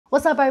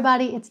What's up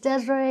everybody, it's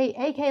Desiree,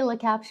 aka La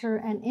Capture,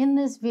 and in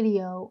this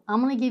video, I'm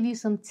gonna give you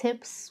some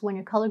tips when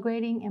you're color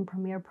grading in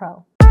Premiere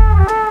Pro.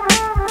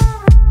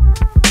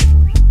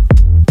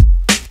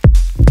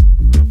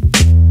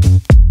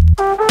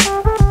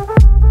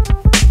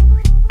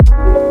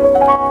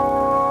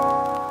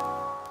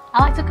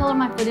 I like to color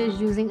my footage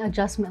using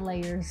adjustment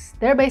layers.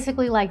 They're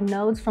basically like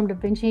nodes from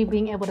DaVinci,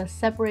 being able to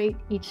separate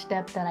each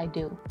step that I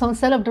do. So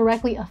instead of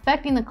directly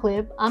affecting the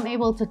clip, I'm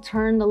able to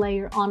turn the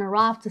layer on or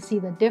off to see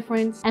the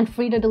difference and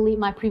free to delete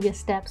my previous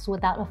steps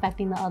without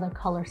affecting the other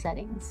color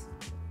settings.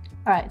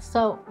 All right,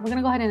 so we're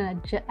gonna go ahead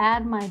and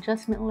add my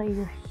adjustment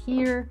layer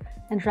here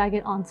and drag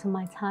it onto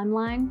my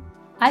timeline.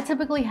 I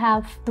typically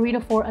have 3 to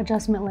 4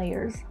 adjustment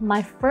layers.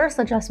 My first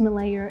adjustment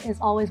layer is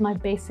always my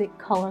basic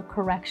color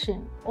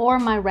correction, or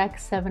my Rec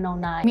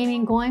 709,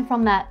 meaning going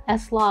from that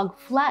S-Log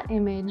flat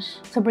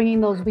image to bringing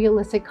those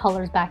realistic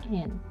colors back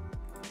in.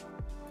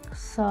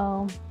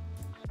 So,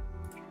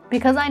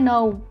 because I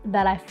know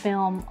that I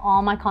film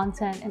all my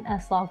content in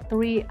S-Log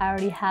 3, I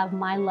already have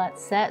my LUT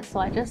set, so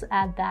I just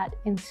add that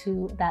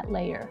into that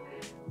layer.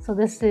 So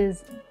this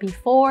is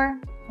before,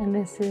 and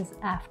this is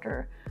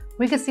after.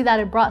 We could see that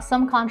it brought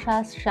some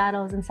contrast,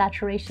 shadows, and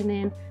saturation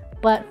in,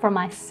 but for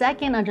my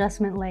second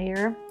adjustment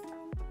layer,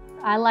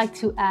 I like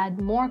to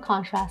add more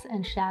contrast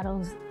and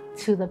shadows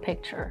to the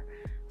picture.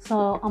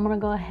 So I'm gonna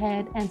go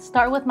ahead and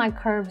start with my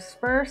curves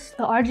first.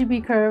 The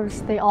RGB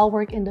curves, they all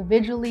work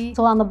individually.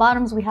 So on the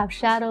bottoms, we have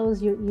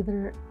shadows. You're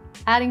either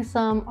adding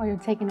some or you're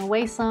taking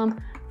away some.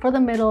 For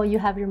the middle, you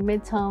have your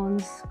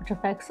midtones, which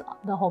affects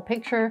the whole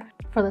picture.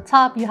 For the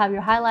top, you have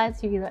your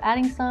highlights. You're either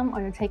adding some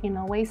or you're taking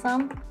away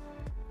some.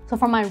 So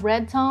for my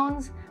red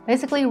tones,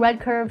 basically red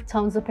curve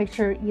tones the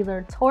picture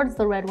either towards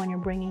the red when you're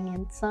bringing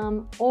in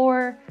some,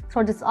 or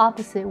towards its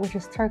opposite, which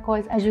is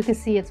turquoise. As you can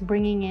see, it's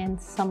bringing in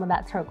some of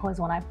that turquoise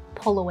when I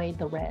pull away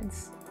the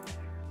reds.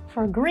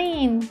 For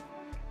green,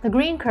 the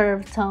green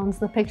curve tones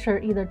the picture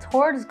either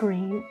towards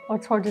green or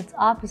towards its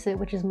opposite,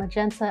 which is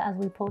magenta. As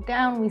we pull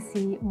down, we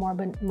see more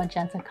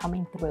magenta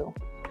coming through.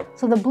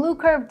 So the blue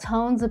curve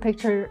tones the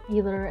picture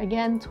either,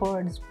 again,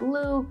 towards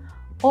blue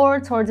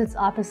or towards its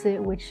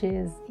opposite, which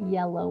is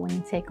yellow when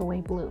you take away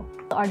blue.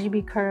 The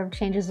RGB curve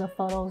changes the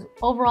photo's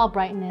overall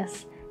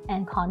brightness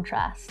and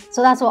contrast.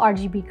 So that's what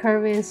RGB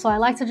curve is. So I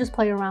like to just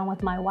play around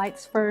with my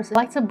whites first. I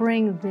like to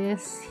bring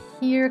this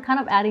here, kind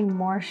of adding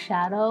more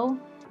shadow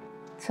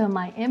to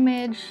my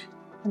image.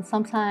 And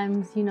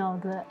sometimes, you know,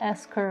 the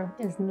S curve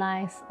is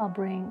nice. I'll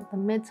bring the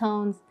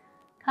midtones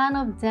kind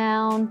of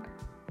down,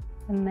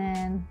 and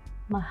then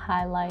my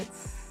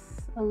highlights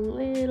a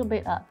little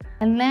bit up.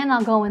 And then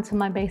I'll go into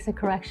my basic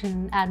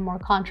correction, add more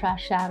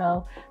contrast,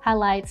 shadow,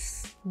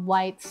 highlights,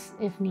 whites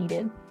if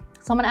needed.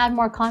 So I'm gonna add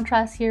more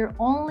contrast here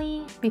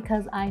only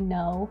because I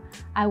know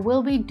I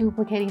will be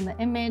duplicating the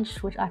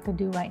image, which I could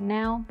do right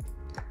now.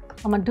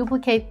 I'm gonna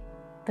duplicate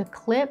the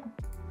clip,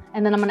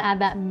 and then I'm gonna add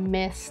that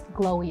mist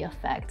glowy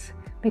effect.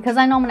 Because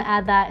I know I'm gonna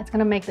add that, it's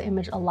gonna make the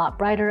image a lot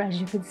brighter, as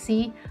you can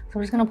see. So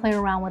I'm just gonna play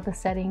around with the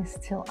settings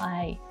till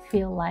I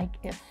feel like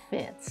it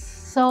fits.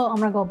 So I'm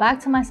gonna go back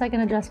to my second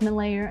adjustment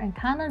layer and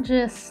kind of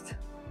just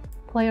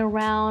play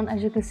around.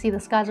 As you can see, the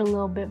skies are a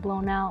little bit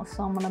blown out.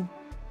 So I'm gonna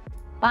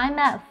find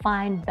that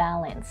fine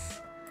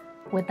balance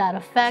with that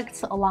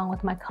effect along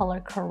with my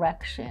color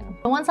correction.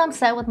 So once I'm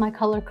set with my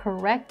color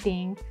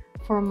correcting,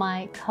 for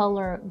my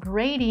color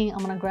grading, I'm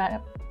gonna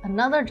grab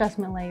another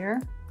adjustment layer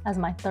as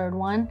my third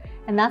one,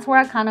 and that's where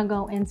I kind of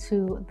go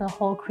into the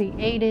whole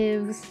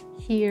creatives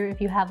here.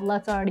 If you have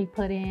LUTs already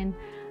put in,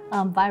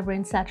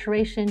 vibrant,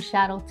 saturation,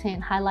 shadow,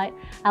 tint, highlight.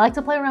 I like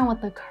to play around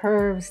with the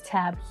curves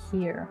tab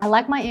here. I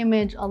like my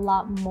image a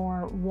lot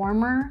more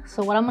warmer,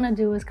 so what I'm gonna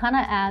do is kind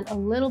of add a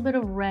little bit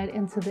of red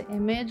into the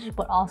image,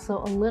 but also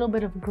a little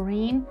bit of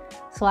green,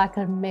 so I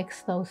could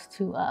mix those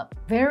two up.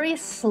 Very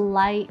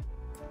slight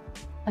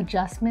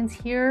adjustments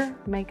here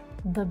make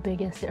the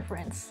biggest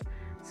difference.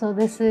 So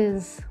this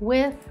is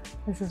with,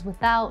 this is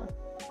without,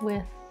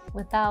 with,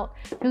 without.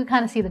 You can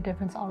kind of see the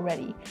difference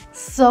already.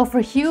 So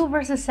for hue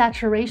versus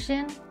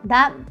saturation,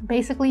 that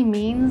basically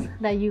means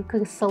that you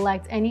could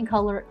select any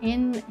color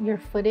in your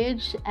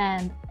footage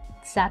and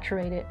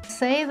saturate it.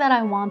 Say that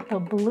I want the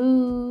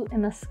blue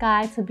in the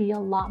sky to be a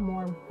lot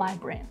more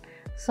vibrant.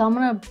 So I'm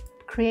gonna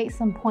create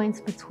some points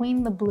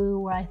between the blue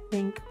where I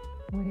think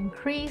would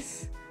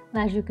increase.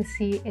 And as you can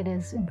see, it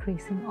is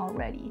increasing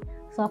already.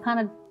 So I'll kind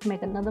of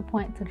make another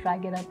point to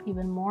drag it up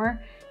even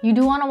more. You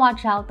do want to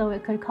watch out though,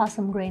 it could cause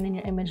some grain in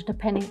your image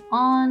depending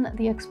on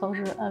the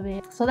exposure of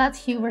it. So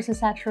that's hue versus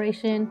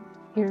saturation.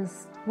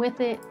 Here's with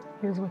it,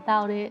 here's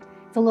without it.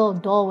 It's a little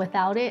dull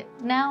without it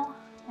now,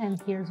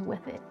 and here's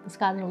with it. The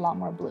skies are a lot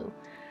more blue.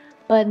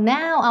 But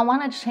now I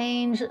want to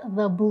change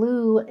the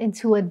blue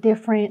into a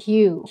different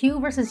hue. Hue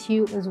versus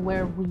hue is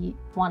where we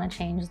want to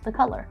change the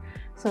color.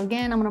 So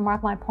again, I'm going to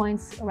mark my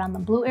points around the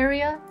blue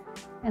area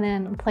and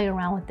then play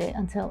around with it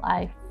until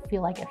I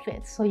feel like it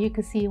fits. So you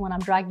can see when I'm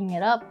dragging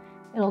it up,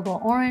 it'll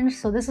go orange.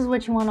 So this is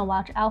what you want to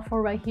watch out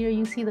for right here.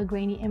 You see the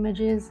grainy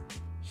images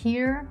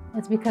here,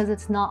 it's because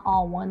it's not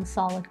all one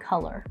solid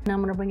color. And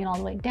I'm gonna bring it all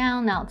the way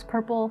down. Now it's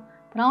purple,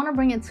 but I wanna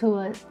bring it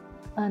to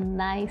a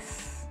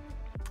nice,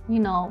 you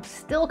know,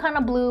 still kind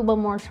of blue, but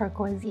more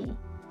turquoisey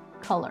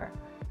color.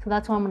 So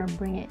that's why I'm gonna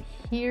bring it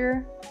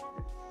here.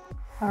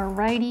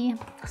 Alrighty,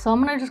 so I'm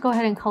gonna just go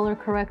ahead and color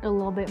correct a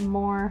little bit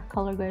more,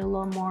 color grade a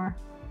little more.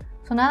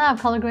 So now that I've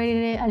color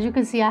graded it, as you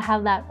can see, I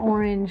have that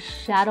orange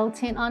shadow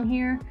tint on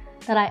here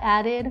that I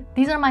added.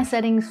 These are my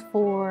settings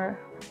for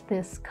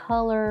this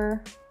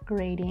color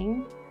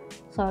grading.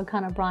 So I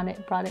kind of brought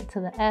it to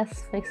the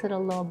S, fixed it a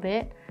little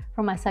bit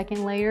for my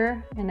second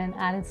layer, and then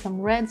added some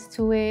reds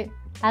to it,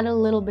 added a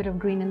little bit of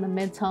green in the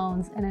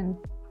midtones, and then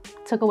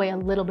took away a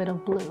little bit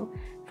of blue.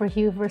 For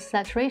hue versus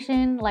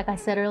saturation, like I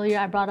said earlier,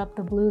 I brought up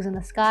the blues in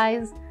the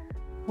skies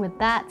with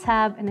that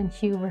tab, and then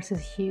hue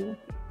versus hue.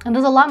 And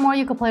there's a lot more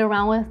you could play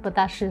around with, but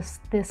that's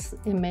just this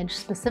image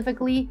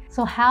specifically.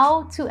 So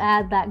how to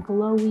add that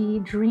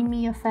glowy,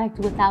 dreamy effect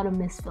without a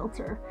mist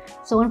filter.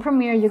 So in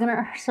Premiere, you're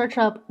gonna search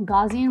up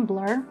Gaussian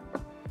blur.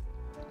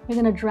 You're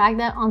gonna drag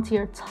that onto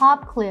your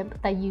top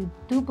clip that you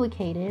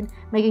duplicated,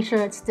 making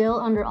sure it's still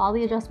under all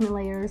the adjustment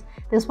layers.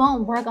 This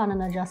won't work on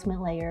an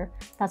adjustment layer.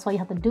 That's why you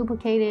have to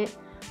duplicate it.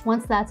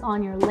 Once that's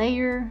on your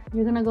layer,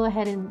 you're gonna go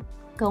ahead and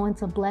go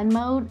into blend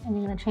mode, and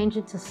you're gonna change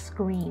it to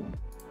screen.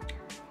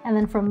 And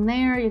then from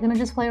there, you're gonna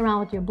just play around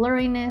with your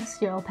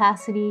blurriness, your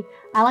opacity.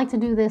 I like to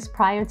do this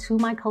prior to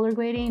my color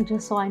grading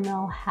just so I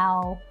know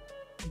how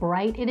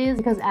bright it is,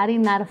 because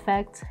adding that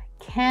effect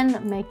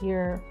can make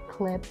your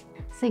clip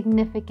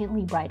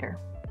significantly brighter.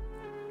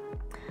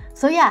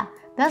 So yeah,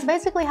 that's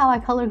basically how I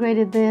color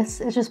graded this.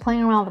 It's just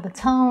playing around with the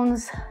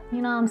tones,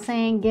 you know what I'm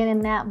saying? Getting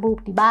that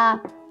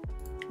boop-de-bop,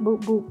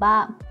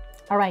 boop-boop-bop.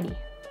 Alrighty,